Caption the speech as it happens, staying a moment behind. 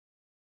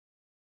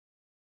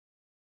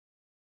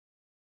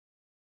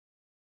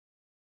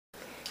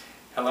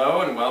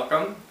Hello and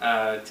welcome.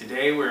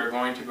 Today we're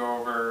going to go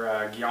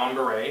over Guillain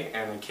Barre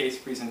and a case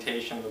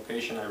presentation of a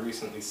patient I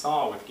recently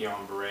saw with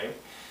Guillain Barre.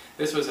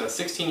 This was a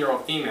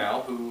 16-year-old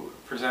female who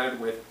presented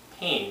with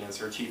pain as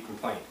her chief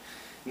complaint.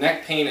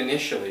 Neck pain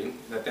initially,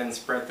 that then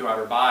spread throughout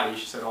her body.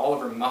 She said all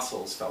of her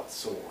muscles felt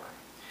sore.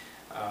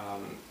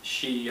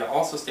 She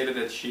also stated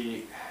that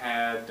she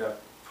had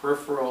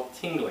peripheral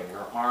tingling in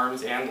her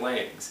arms and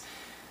legs.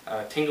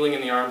 Tingling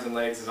in the arms and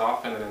legs is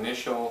often an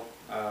initial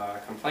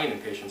complaint in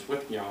patients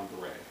with Guillain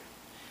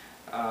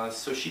Barre.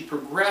 So she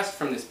progressed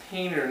from this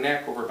pain in her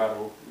neck over about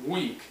a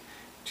week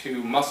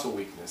to muscle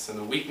weakness, and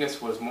the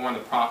weakness was more in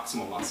the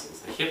proximal muscles,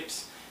 the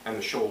hips and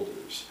the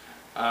shoulders.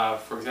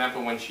 For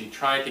example, when she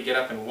tried to get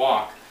up and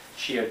walk,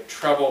 she had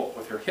trouble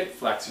with her hip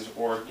flexors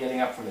or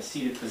getting up from a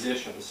seated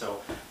position.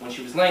 So when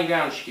she was laying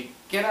down, she could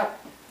get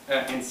up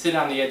and sit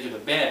on the edge of the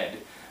bed,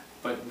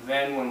 but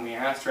then when we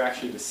asked her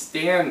actually to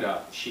stand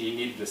up, she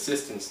needed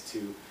assistance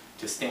to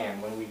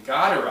stand. When we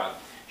got her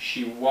up,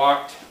 she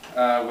walked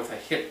with a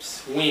hip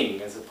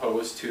swing as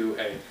opposed to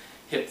a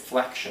hip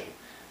flexion.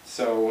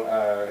 So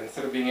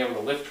instead of being able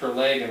to lift her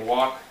leg and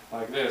walk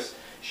like this,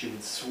 she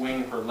would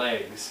swing her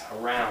legs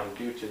around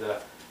due to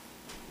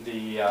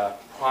the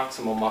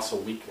proximal muscle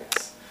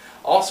weakness.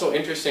 Also,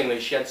 interestingly,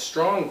 she had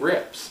strong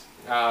grips,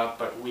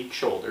 but weak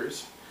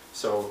shoulders.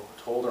 So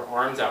to hold her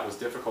arms out was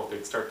difficult.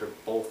 They'd start to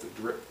both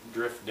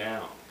drift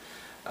down.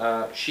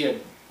 She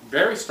had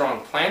very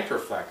strong plantar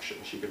flexion.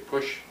 She could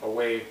push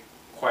away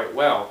quite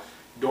well.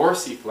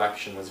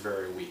 Dorsiflexion was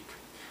very weak.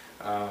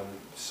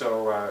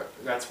 So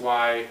that's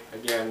why,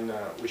 again,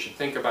 we should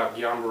think about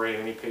Guillain Barre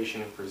in any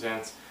patient who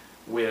presents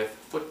with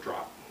foot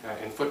drop.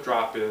 And foot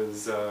drop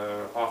is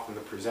often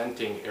the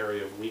presenting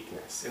area of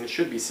weakness, and it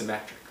should be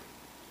symmetric.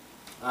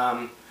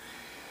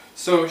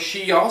 So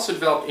she also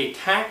developed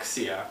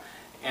ataxia,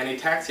 and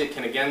ataxia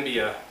can again be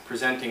a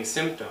presenting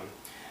symptom.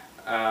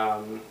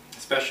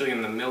 Especially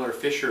in the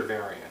Miller-Fisher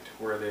variant,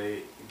 where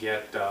they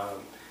get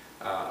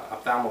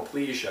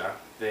ophthalmoplegia.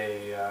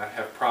 They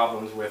have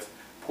problems with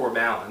poor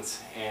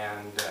balance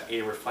and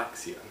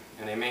areflexia,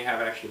 and they may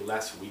have actually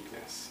less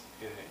weakness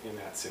in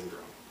that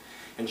syndrome.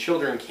 And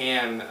children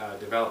can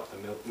develop the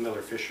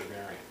Miller-Fisher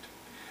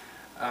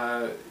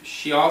variant.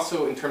 She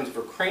also, in terms of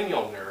her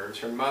cranial nerves,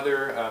 her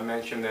mother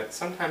mentioned that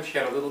sometimes she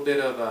had a little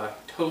bit of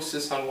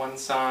ptosis on one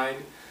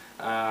side,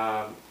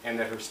 and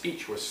that her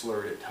speech was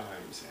slurred at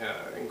times.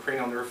 And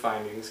cranial nerve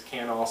findings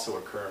can also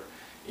occur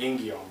in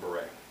Guillain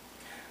Barre.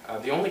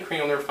 The only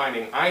cranial nerve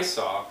finding I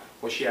saw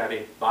was she had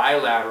a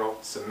bilateral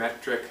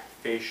symmetric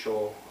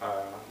facial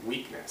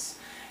weakness.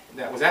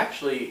 That was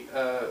actually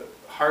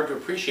hard to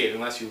appreciate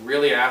unless you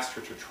really asked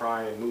her to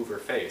try and move her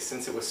face.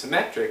 Since it was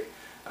symmetric,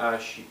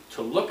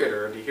 to look at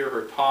her and to hear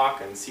her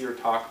talk and see her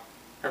talk,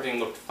 everything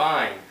looked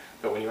fine.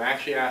 But when you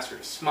actually asked her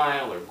to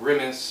smile or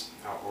grimace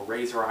or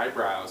raise her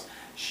eyebrows,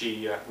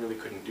 she really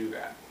couldn't do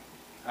that.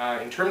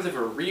 In terms of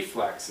her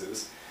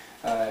reflexes,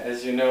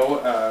 as you know,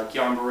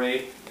 Guillain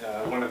Barre,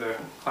 one of the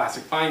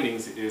classic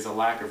findings is a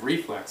lack of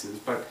reflexes,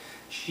 but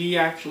she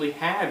actually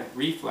had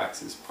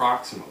reflexes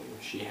proximally.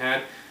 She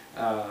had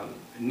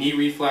knee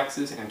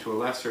reflexes and to a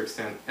lesser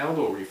extent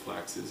elbow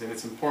reflexes, and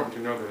it's important to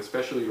know that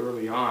especially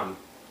early on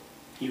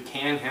you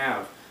can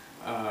have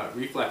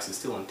reflexes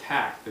still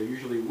intact. They're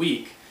usually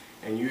weak,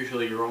 and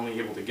usually you're only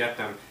able to get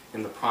them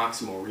in the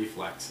proximal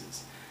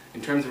reflexes.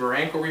 In terms of her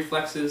ankle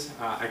reflexes,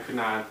 I could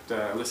not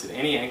elicit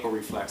any ankle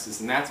reflexes,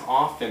 and that's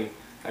often,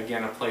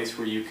 again, a place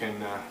where you can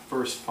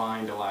first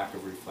find a lack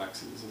of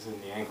reflexes, as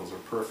in the ankles or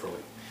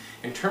peripherally.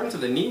 In terms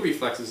of the knee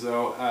reflexes,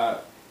 though,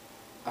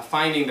 a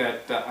finding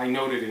that I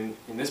noted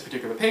in this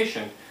particular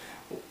patient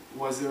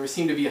was there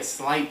seemed to be a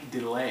slight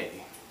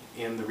delay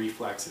in the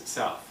reflex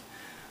itself.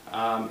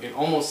 It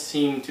almost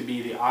seemed to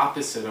be the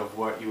opposite of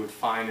what you would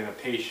find in a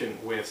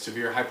patient with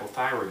severe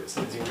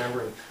hypothyroidism. As you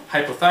remember, in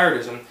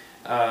hypothyroidism,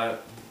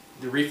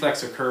 the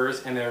reflex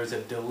occurs and there's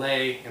a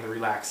delay in the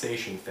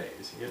relaxation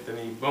phase. The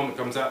knee moment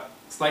comes up,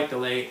 slight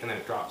delay, and then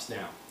it drops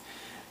down.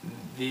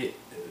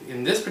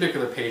 In this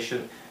particular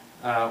patient,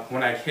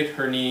 when I hit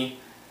her knee,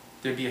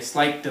 there'd be a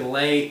slight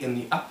delay in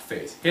the up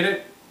phase. Hit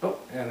it, oh,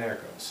 and there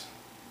it goes.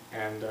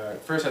 And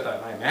at first I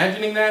thought, am I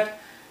imagining that?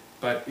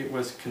 But it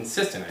was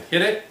consistent. I'd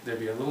hit it, there'd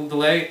be a little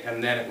delay,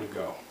 and then it would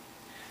go.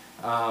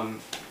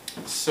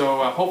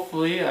 So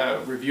hopefully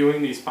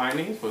reviewing these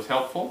findings was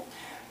helpful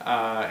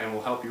and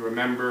will help you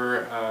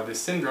remember this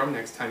syndrome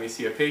next time you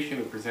see a patient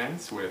who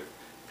presents with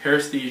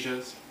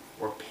paresthesias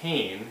or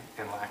pain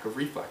and lack of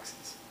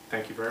reflexes.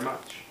 Thank you very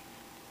much.